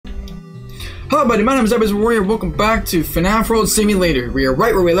Hello buddy, my name is Warrior. Welcome back to FNaF World Simulator. We are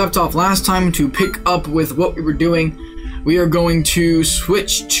right where we left off last time to pick up with what we were doing. We are going to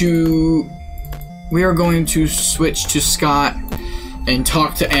switch to Scott and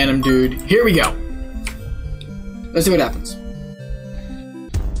talk to ANIMDUDE. Here we go. Let's see what happens.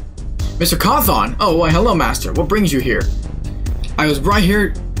 Mr. Cawthon! Oh, why hello master. What brings you here? I was brought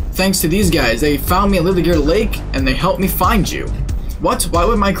here thanks to these guys. They found me at Lily Gear Lake and they helped me find you. What? Why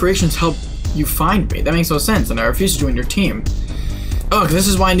would my creations help you find me? That makes no sense, and I refuse to join your team. Oh, this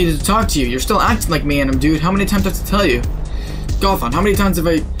is why I needed to talk to you. You're still acting like me, ANIMDUDE. How many times do I have to tell you? Cawthon, how many times do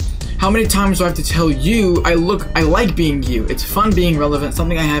I have to tell you I like being you? It's fun being relevant,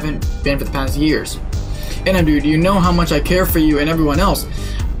 something I haven't been for the past years. ANIMDUDE, you know how much I care for you and everyone else.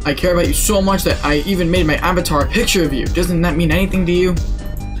 I care about you so much that I even made my avatar a picture of you. Doesn't that mean anything to you?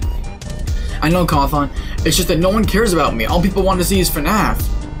 I know, Cawthon. It's just that no one cares about me. All people want to see is FNaF.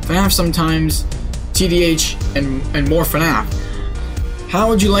 FNaF sometimes, TDH, and more FNaF. How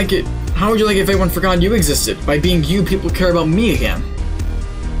would you like it? How would you like if everyone forgot you existed? By being you, people care about me again.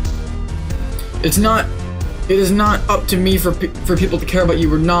 It is not up to me for people to care about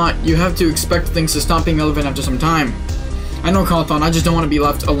you or not. You have to expect things to stop being relevant after some time. I know, Cawthon. I just don't want to be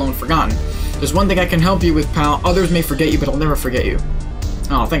left alone, forgotten. There's one thing I can help you with, pal. Others may forget you, but I'll never forget you.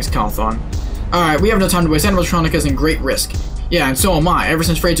 Oh, thanks, Cawthon. Alright, we have no time to waste. Animatronic is in great risk. Yeah, and so am I. Ever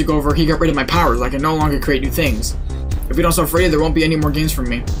since Freddy took over, he got rid of my powers. I can no longer create new things. If we don't stop Freddy, there won't be any more games from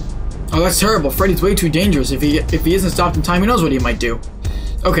me. Oh, that's terrible. Freddy's way too dangerous. If he isn't stopped in time, he knows what he might do.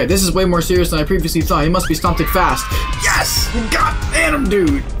 Okay, this is way more serious than I previously thought. He must be stopped it fast. Yes! We got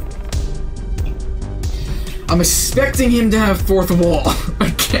ANIMDUDE! I'm expecting him to have fourth wall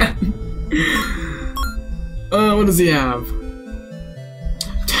again. What does he have?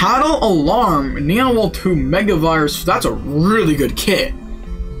 Tattle Alarm, Neon Wall 2 Megavirus. That's a really good kit.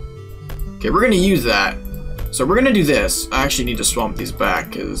 Okay, we're gonna use that. So we're gonna do this. I actually need to swamp these back,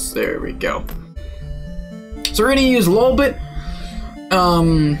 because there we go. So we're gonna use Lolbit,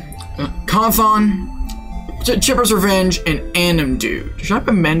 Cawthon, Chipper's Revenge, and ANIMDUDE. Should I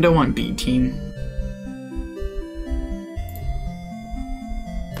put Mendo on B team?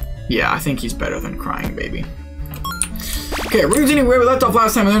 Yeah, I think he's better than Crying Baby. Okay, we're continuing where we left off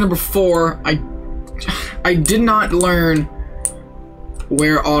last time. I learned number 4. I did not learn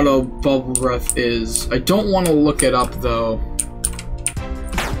where Auto Bubble Breath is. I don't want to look it up though.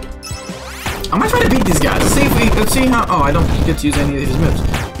 I'm gonna try to beat these guys. Let's see how. Oh, I don't get to use any of his moves.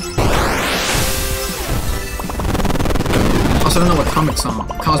 Also, I don't know what comic song.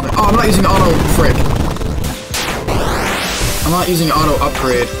 Cosmic. Oh, I'm not using auto frick. I'm not using auto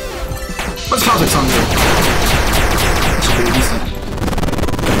upgrade. What's Cosmic Song do? Pretty decent.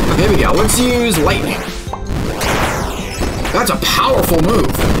 Okay, here we go. Let's use Lightning. That's a powerful move.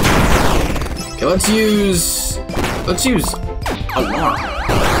 Okay, let's use Alarm.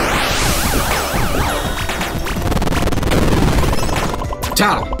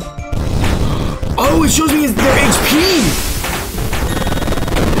 Tattle. Oh, it shows me their HP.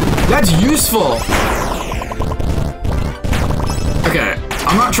 That's useful. Okay,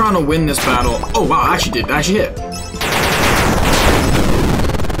 I'm not trying to win this battle. Oh wow, I actually hit. I should have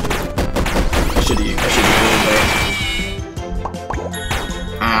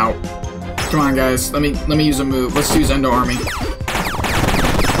Ow. Come on guys, let me use a move. Let's use Endo Army.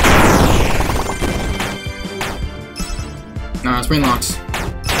 Nah, it's Brain Locks.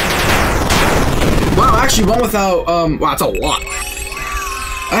 Wow, I actually won without wow, that's a lot.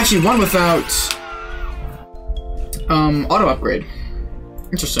 I actually won without auto upgrade.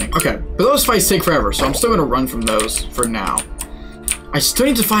 Interesting. Okay, but those fights take forever, so I'm still gonna run from those for now. I still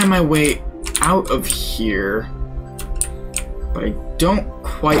need to find my way out of here, but I don't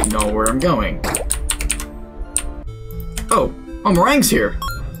quite know where I'm going. Oh, Meringue's here.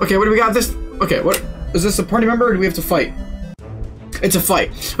 Okay, what do we got? This. Okay, what is this? A party member, or do we have to fight? It's a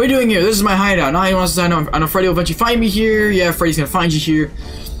fight. What are you doing here? This is my hideout. Now anyone else I know Freddy will eventually find me here. Yeah, Freddy's gonna find you here.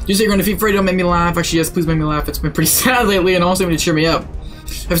 You say you're gonna defeat Freddy, don't make me laugh. Actually, yes, please make me laugh. It's been pretty sad lately, and also going to cheer me up.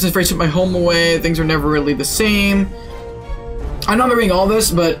 Ever since Freddy took my home away, things are never really the same. I know I'm reading all this,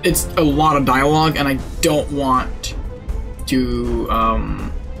 but it's a lot of dialogue, and I don't want to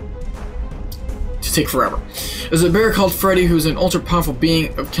take forever. There's a bear called Freddy who's an ultra powerful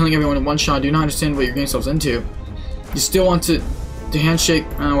being of killing everyone in one shot. I do not understand what you're getting yourselves into. You still want to handshake?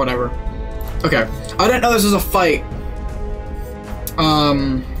 Whatever. Okay. I didn't know this was a fight.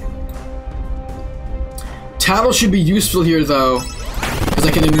 Tattle should be useful here though, because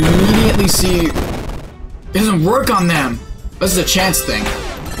I can immediately see it doesn't work on them. This is a chance thing.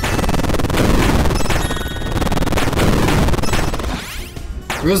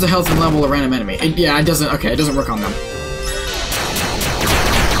 Reveals the health and level of a random enemy. Yeah, it doesn't. Okay, it doesn't work on them.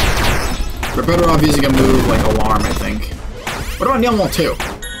 We're better off using a move like Alarm, I think. What about Neon Wall 2?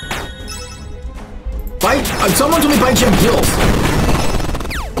 Bite? Someone told me Bite Gem heals.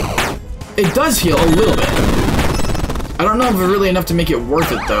 It does heal a little bit. I don't know if it's really enough to make it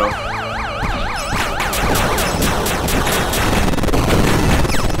worth it, though.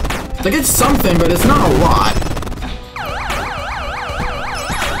 Like, it's something, but it's not a lot.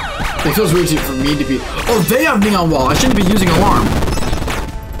 It feels weird for me to be... Oh, they have Neon Wall. I shouldn't be using Alarm.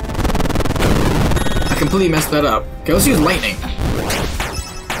 I completely messed that up. Okay, let's use Lightning.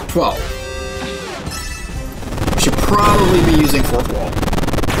 12. We should probably be using 4th Wall.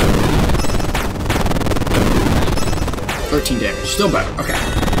 13 damage. Still better. Okay.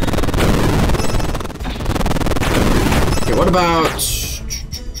 Okay, what about...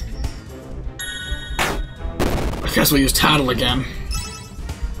 I guess we'll use Tattle again.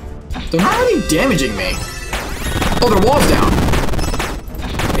 They're not really damaging me. Oh, their wall's down.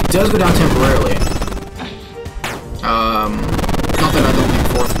 It does go down temporarily. Not that I don't think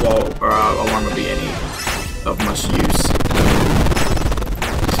 4th Wall Alarm would be any of much use.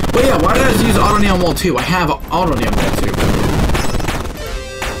 But yeah, why did I just use Auto Neon Wall 2? I have Auto Neon Wall 2.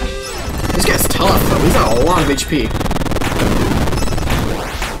 This guy's tough, though. He's got a lot of HP.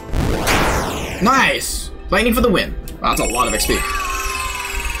 Nice! Lightning for the win. Wow, that's a lot of XP.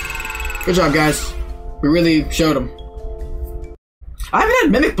 Good job, guys. We really showed him. I haven't had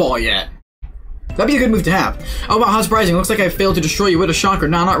Mimic Ball yet. That'd be a good move to have. Oh wow, how surprising. Looks like I failed to destroy you with a shocker.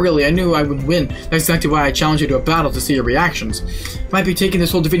 Nah, not really. I knew I would win. That's exactly why I challenged you to a battle, to see your reactions. Might be taking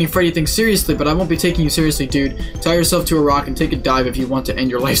this whole defeating Freddy thing seriously, but I won't be taking you seriously, dude. Tie yourself to a rock and take a dive if you want to end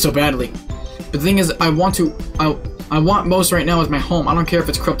your life so badly. But the thing is, I want most right now is my home. I don't care if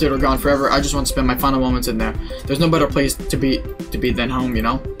it's corrupted or gone forever. I just want to spend my final moments in there. There's no better place to be than home, you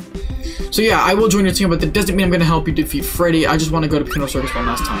know? So yeah, I will join your team, but that doesn't mean I'm going to help you defeat Freddy. I just want to go to Pinot Circus one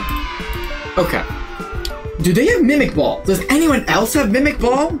last time. Okay. Do they have Mimic Ball? Does anyone else have Mimic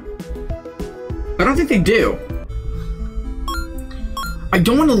Ball? I don't think they do. I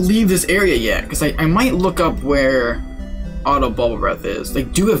don't want to leave this area yet, because I might look up where Auto Bubble Breath is. They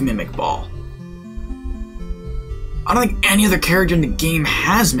do have Mimic Ball. I don't think any other character in the game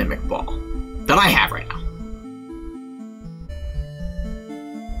has Mimic Ball that I have right now.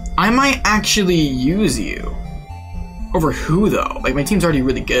 I might actually use you. Over who, though? Like, my team's already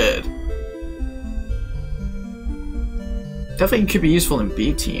really good. Definitely could be useful in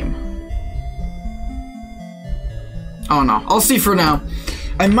B team. Oh no, I'll see for now.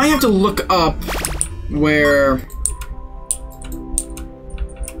 I might have to look up where...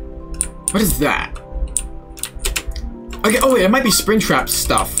 What is that? Okay, oh wait, it might be Springtrap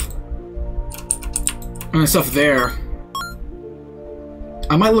stuff. And stuff there.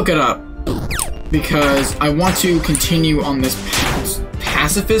 I might look it up. Because I want to continue on this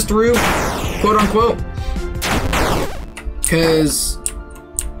pacifist route, quote unquote. Because...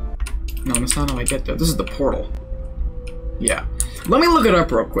 No, that's not how I get there. This is the portal. Yeah. Let me look it up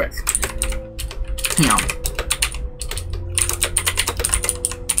real quick. Hang on.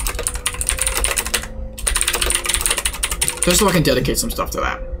 Just so I can dedicate some stuff to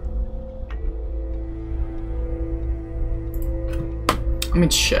that. Let me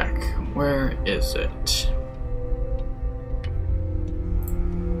check. Where is it?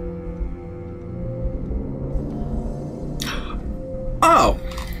 Oh!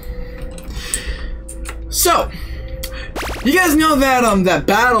 So, you guys know that that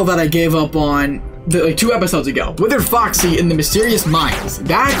battle that I gave up on like 2 episodes ago, Withered Foxy in the Mysterious Mines.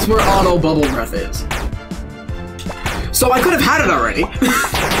 That's where Auto Bubble Breath is. So I could have had it already.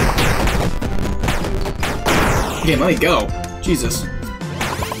 Okay, let me go. Jesus.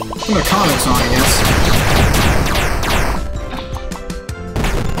 I'm gonna comics on, I guess.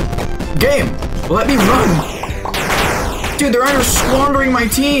 Game, let me run. Dude, they're under squandering my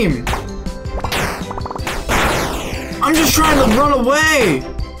team. I'm just trying to run away.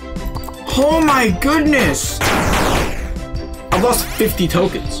 Oh my goodness. I've lost 50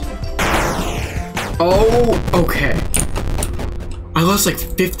 tokens. Oh, okay. I lost like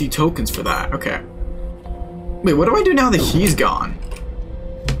 50 tokens for that. Okay. Wait, what do I do now that he's gone?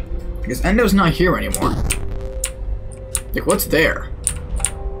 Because Endo's not here anymore. Like, what's there?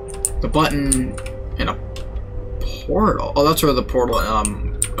 The button and a portal. Oh, that's where the portal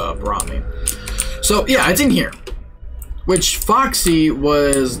brought me. So, yeah, it's in here. Which Foxy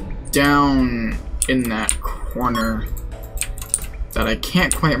was down in that corner that I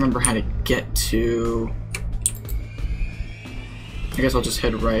can't quite remember how to get to. I guess I'll just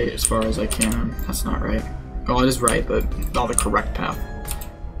head right as far as I can. That's not right. Well, it is right, but not the correct path.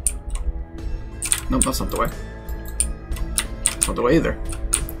 Nope, that's not the way. Not the way either.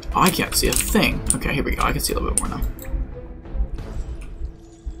 Oh, I can't see a thing. Okay, here we go. I can see a little bit more now.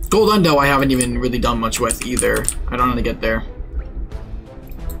 Gold Undo I haven't even really done much with either. I don't know how to get there.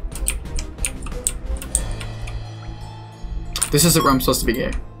 This isn't where I'm supposed to be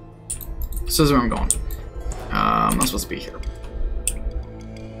here. This is where I'm going. I'm not supposed to be here.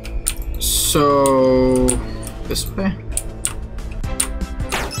 So... this way?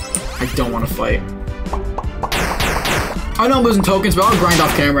 I don't want to fight. I know I'm losing tokens, but I'll grind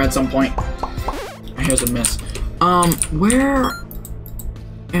off camera at some point. Here's a miss. Where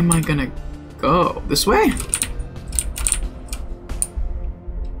am I gonna go? This way?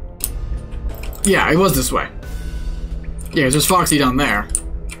 Yeah, it was this way. Yeah, there's Foxy down there.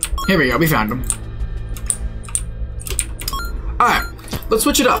 Here we go, we found him. Alright, let's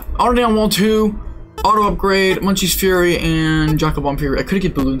switch it up. Undertale World 2, Auto Upgrade, Munchie's Fury, and Jacobomb Fury. I could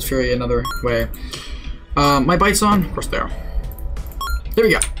get Balloon's Fury another way. My bites on? Of course they are. There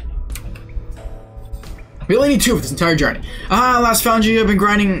we go. We only need 2 for this entire journey. Last found you. I've been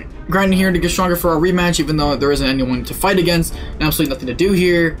grinding here to get stronger for our rematch, even though there isn't anyone to fight against. And absolutely nothing to do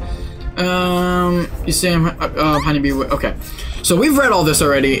here. You say I'm Honeybee. Okay. So we've read all this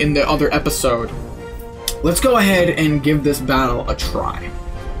already in the other episode. Let's go ahead and give this battle a try.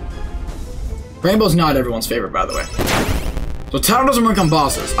 Rainbow's not everyone's favorite, by the way. So Tower doesn't work on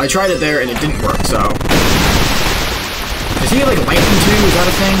bosses. I tried it there and it didn't work, so... Does he have, like, lightning too? Is that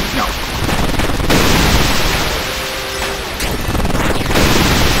a thing? No.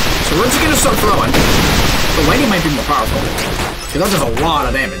 So we're just gonna start throwing. The lightning might be more powerful. Because that does a lot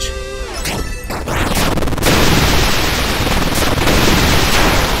of damage.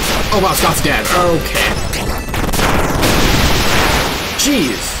 Oh wow, Scott's dead. Okay.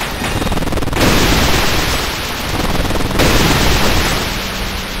 Jeez.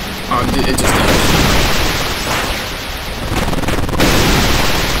 Oh, it just did.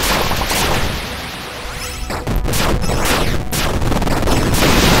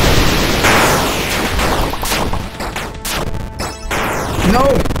 No!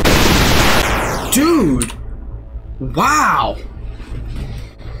 Dude! Wow!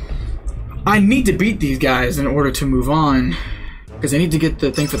 I need to beat these guys in order to move on. Because I need to get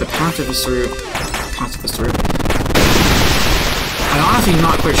the thing for the pacifist route. I'm honestly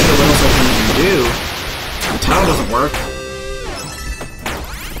not quite sure what else I can even do. The tower doesn't work.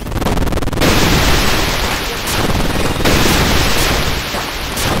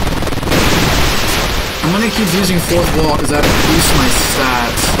 I'm gonna keep using 4th wall because that boosts my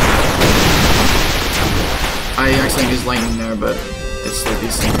stats. I actually used lightning there, but it's still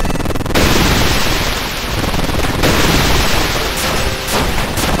decent.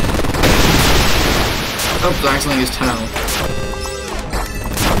 Oh, I accidentally used Tunnel.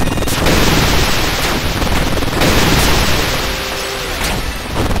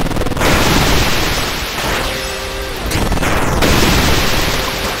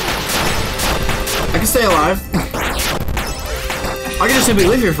 I can stay alive. I can just simply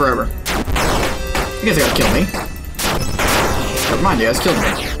live here forever. You guys gotta kill me. Never mind, you guys killed me.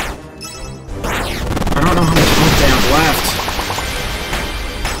 I don't know how much health they have left.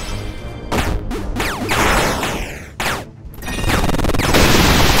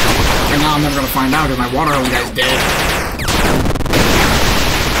 And now I'm never gonna find out because my water hose guy's dead.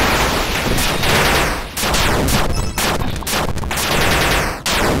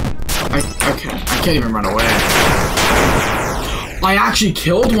 Okay, I can't even run away. I actually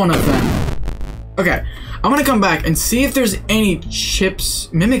killed one of them. Okay, I'm gonna come back and see if there's any chips.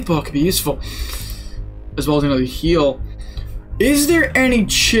 Mimic Ball could be useful, as well as another heal. Is there any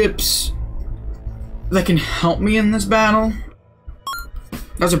chips that can help me in this battle?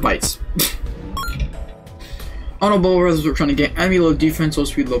 Those are bites. Auto Bowl Brothers are trying to get enemy low defense, low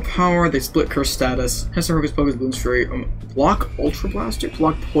speed, low power. They split curse status. Hester Hocus Pocus, Bloom's Fury. Block Ultra Blaster?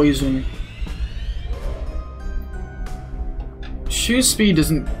 Block Poison. Shoe speed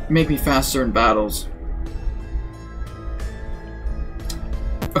doesn't make me faster in battles.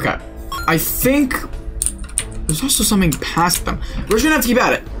 Okay. I think there's also something past them. We're just gonna have to keep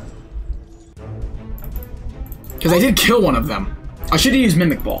at it. Because I did kill one of them. I should have used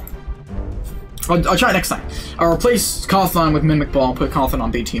Mimic Ball. I'll try it next time. I'll replace Cawthon with Mimic Ball and put Cawthon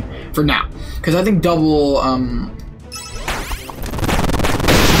on B team for now. Because I think double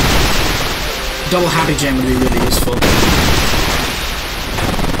Happy Jam would be really useful.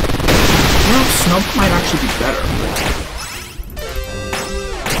 You know, Snow might actually be better.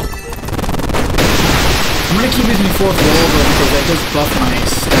 I'm gonna keep using 4th wall though because that does buff my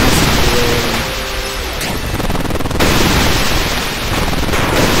stats.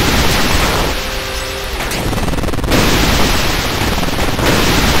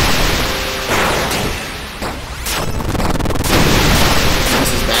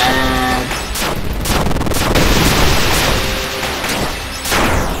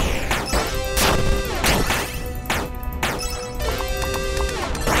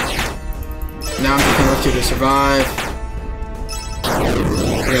 have to survive.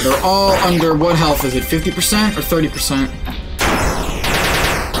 Okay, they're all under, what health is it, 50% or 30%?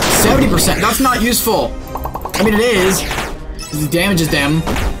 70%, that's not useful! I mean, it is. It damages them,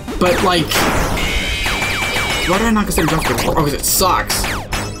 but like... Why did I not consider jump before? Oh, because it sucks.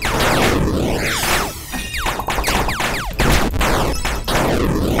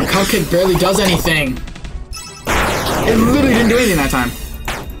 My cupcake barely does anything. It literally didn't do anything that time.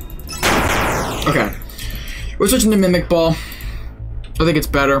 Okay. We're switching to Mimic Ball. I think it's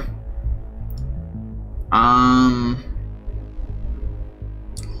better.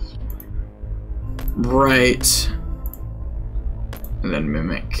 Right. And then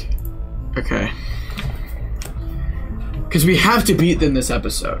Mimic. Okay. Because we have to beat them this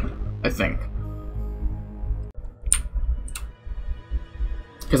episode, I think.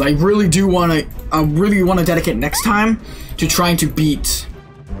 Because I really do want to, dedicate next time to trying to beat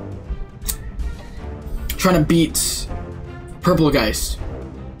Purple Geist.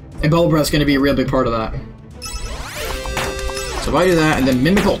 And Bubble Breath's going to be a real big part of that. So if I do that, and then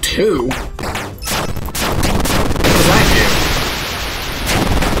Mimic Ball 2, what does that do?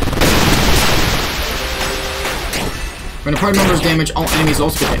 When a party member is damaged, all enemies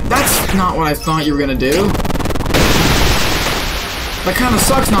also get hit. That's not what I thought you were going to do. That kind of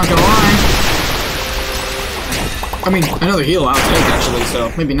sucks, not gonna lie. I mean, another heal I'll take, actually,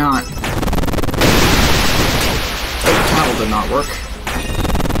 so maybe not. Oh, Tattle did not work.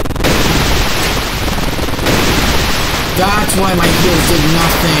 That's why my heals did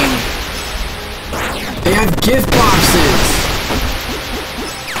nothing. They have gift boxes.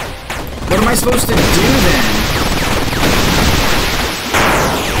 What am I supposed to do then?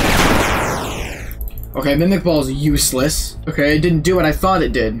 Okay, Mimic Ball is useless. Okay, it didn't do what I thought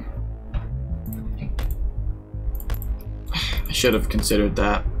it did. I should have considered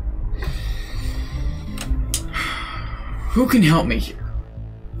that. Who can help me here?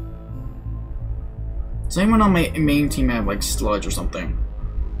 Does anyone on my main team have, like, Sludge or something?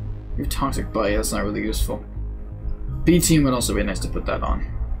 Your Toxic Bite, that's not really useful. B team would also be nice to put that on.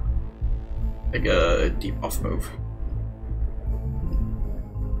 Like a deep off move.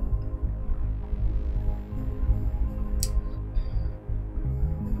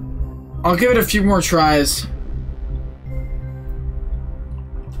 I'll give it a few more tries.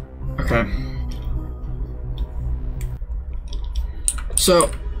 Okay.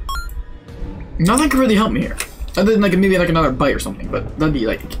 So, nothing can really help me here. Other than like maybe like another bite or something, but that'd be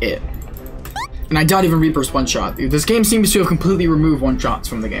like it. And I doubt even Reaper's one shot. This game seems to have completely removed one shots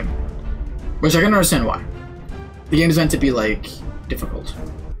from the game. Which I can understand why. The game is meant to be like difficult.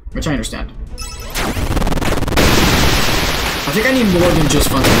 Which I understand. I think I need more than just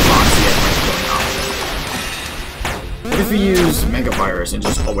Fun Foxy as my healing option. What if we use Mega Virus and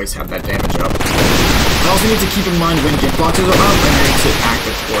just always have that damage up? I also need to keep in mind when gift boxes are up, and I need to act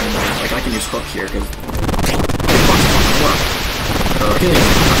accordingly. Like, I can use Hook here, because gift boxes aren't gonna work. Or healing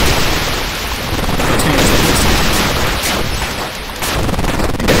isn't gonna work. So it's kind of just like this time.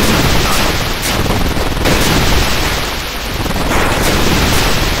 And getting nothing done.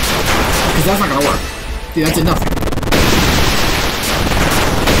 Because that's not gonna work. See, that did nothing.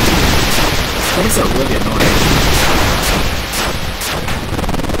 That makes that really annoying.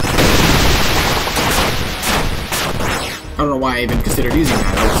 I don't know why I even considered using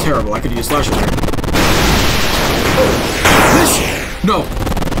that. That was terrible. I could use Slasher here. Oh! This! No!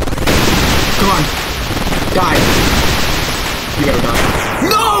 Come on. Die. You gotta die.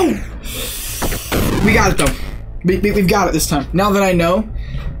 No! We got it, though. We've got it this time. Now that I know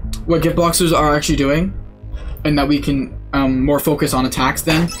what gift boxes are actually doing, and that we can more focus on attacks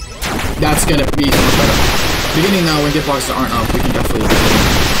then, that's gonna be so much better. Beginning though, when gift boxes aren't up, we can definitely do it.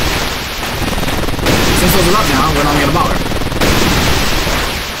 Since those are up now, we're not gonna bother.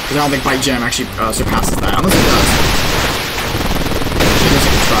 Because I don't think Bite Gem actually surpasses that, unless it does. I guess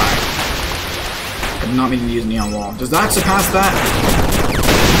I can try. I did not mean to use Neon Wall. Does that surpass that?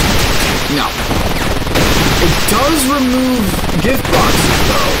 No. It does remove gift boxes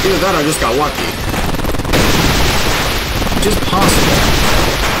though. Either that or I just got lucky. Which is possible.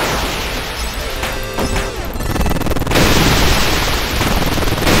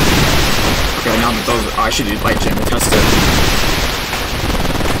 Okay, now that those I should use Bite Gem to test it.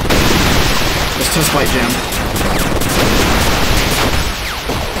 Let's test Bite Gem.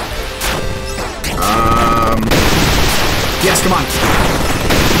 Yes, come on.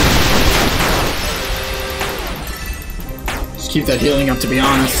 Just keep that healing up, to be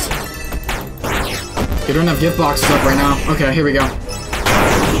honest. We don't have gift boxes up right now. Okay, here we go.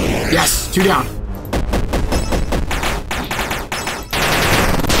 Yes, 2 down.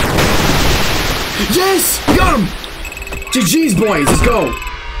 Yes! We got him! GG's, boys. Let's go.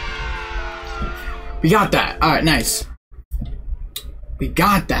 We got that. Alright, nice. We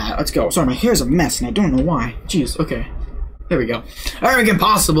got that. Let's go. Sorry, my hair's a mess, and I don't know why. Jeez, okay. There we go. Arrogant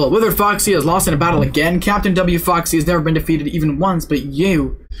Impossible. Wither Foxy has lost in a battle again. Captain W. Foxy has never been defeated even once, but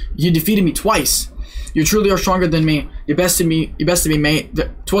you defeated me twice. You truly are stronger than me. You bested me, mate.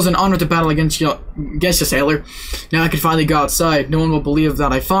 'Twas an honor to battle against you, sailor. Now I can finally go outside. No one will believe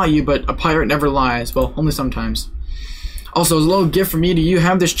that I fought you, but a pirate never lies. Well, only sometimes. Also, as a little gift from me to you,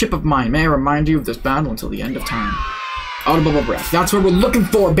 have this chip of mine. May I remind you of this battle until the end of time. Audible breath. That's what we're looking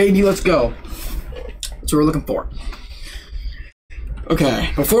for, baby. Let's go. That's what we're looking for.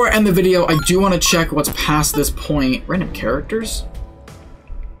 Okay, before I end the video, I do want to check what's past this point. Random characters?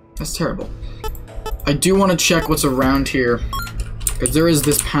 That's terrible. I do want to check what's around here, because there is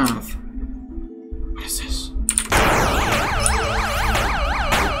this path. What is this?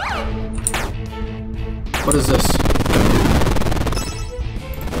 What is this?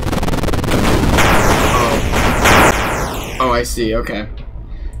 Oh, I see, okay.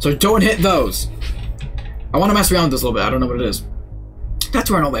 So don't hit those. I want to mess around with this a little bit. I don't know what it is.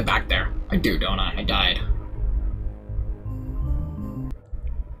 That's where all the way back there. I do, don't I? I died.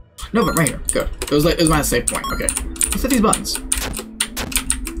 No, but right here. Good. It was my save point. Okay. Let's hit these buttons.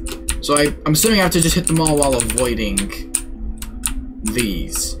 So I'm assuming I have to just hit them all while avoiding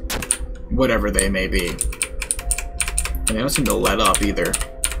these. Whatever they may be. And they don't seem to let up either.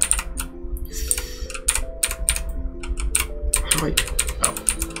 How do I... Oh.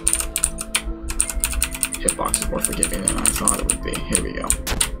 Hitbox is more forgiving than I thought it would be. Here we go.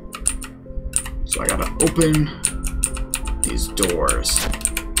 So I gotta open these doors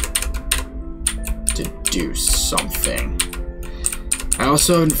to do something. I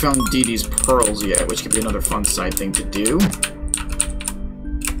also haven't found Dee Dee's pearls yet, which could be another fun side thing to do.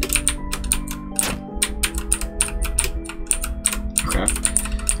 Okay.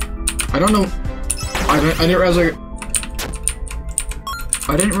 I don't know. I didn't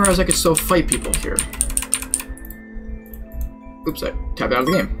realize I could still fight people here. Oops, I tapped out of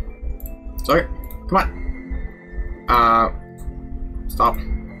the game. Sorry. Come on. Stop.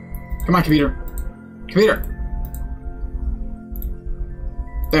 Come on, computer. Computer!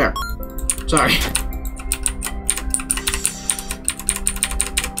 There. Sorry.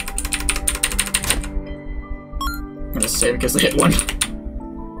 I'm gonna save because I hit one.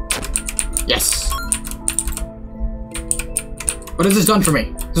 Yes! What has this done for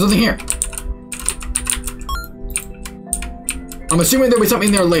me? There's nothing here. I'm assuming there'll be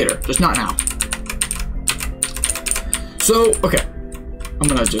something there later, just not now. So, okay. I'm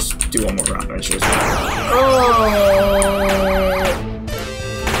gonna just do one more round, right? Oh!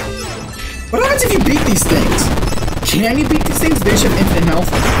 What happens if you beat these things? Can you beat these things? They should have infinite health.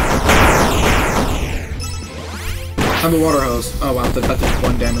 I have a water hose. Oh wow, that did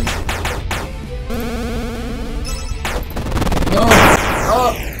 1 damage. No!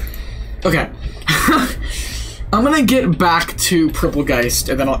 Oh! Okay. I'm gonna get back to Purplegeist,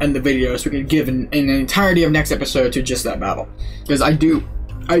 and then I'll end the video so we can give an entirety of next episode to just that battle. Because I do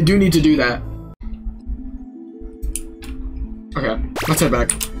need to do that. Okay, let's head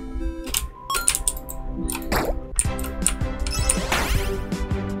back.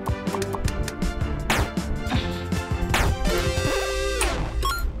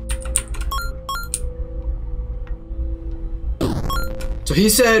 So he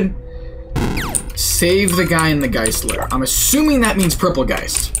said, save the guy in the Geist lair. I'm assuming that means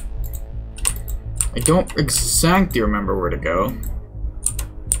Purplegeist. I don't exactly remember where to go.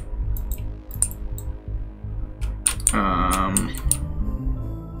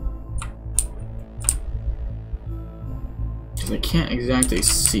 Because I can't exactly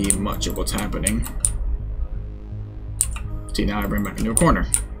see much of what's happening. See, now I bring back into a corner.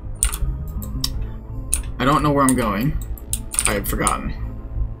 I don't know where I'm going. I've forgotten.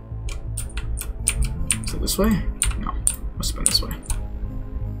 Is it this way? No. Must have been this way.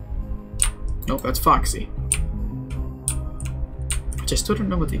 Nope, that's Foxy. Which I still don't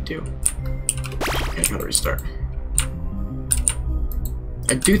know what they do. Okay, I gotta restart.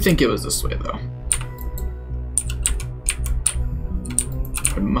 I do think it was this way, though.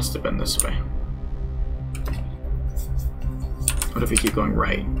 It must have been this way. What if we keep going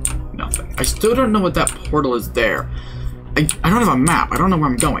right? Nothing. I still don't know what that portal is there. I don't have a map. I don't know where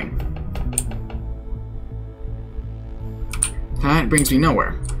I'm going. That brings me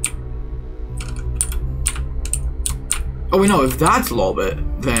nowhere. Oh, wait, no. If that's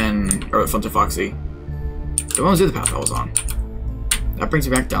Lolbit, then... Or Fun to Foxy. Then what was the other path I was on? That brings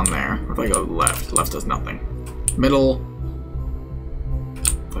me back down there. Or if I go left, left does nothing. Middle.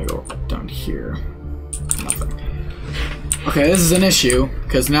 If I go down here. Nothing. Okay, this is an issue,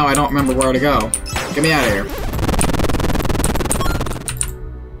 because now I don't remember where to go. Get me out of here.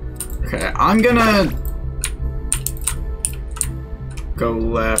 Okay, I'm gonna go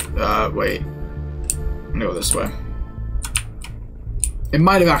left. Wait. I'm gonna go this way. It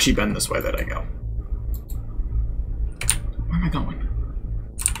might have actually been this way that I go. Where am I going?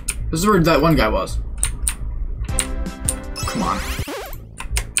 This is where that one guy was. Come on.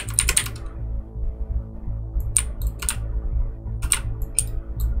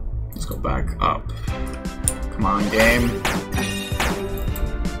 Let's go back up. Come on, game.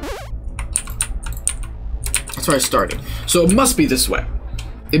 That's where I started. So it must be this way.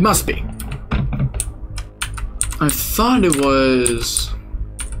 It must be. I thought it was...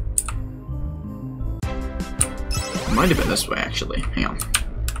 It might have been this way, actually. Hang on.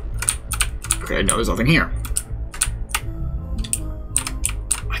 Okay, no, there's nothing here.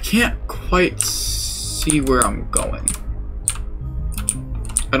 I can't quite see where I'm going.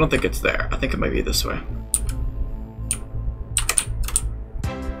 I don't think it's there. I think it might be this way.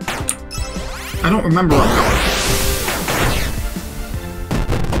 I don't remember where I'm going.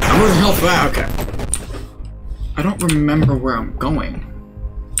 I'm moving hell for that. Okay. I don't remember where I'm going.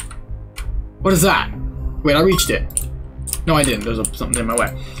 What is that? Wait, I reached it. No, I didn't. There's something in my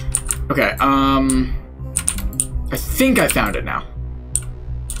way. Okay, I think I found it now.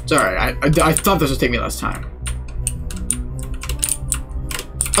 Sorry, I thought this would take me less time.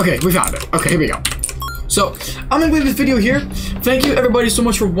 Okay, we found it. Okay, here we go. So, I'm gonna leave this video here. Thank you everybody so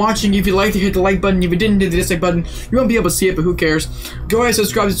much for watching. If you liked it, hit the like button. If you didn't, hit the dislike button. You won't be able to see it, but who cares? Go ahead and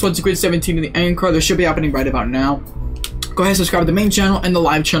subscribe to 17 in the end card. That should be happening right about now. Go ahead and subscribe to the main channel and the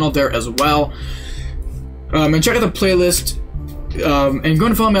live channel there as well. And check out the playlist. And go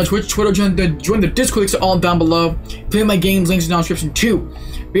and follow me on Twitch, Twitter, join the Discord, links are all down below. Play my games, links in the description too.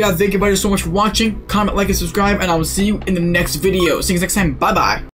 But yeah, thank you everybody so much for watching. Comment, like, and subscribe, and I will see you in the next video. See you next time. Bye bye.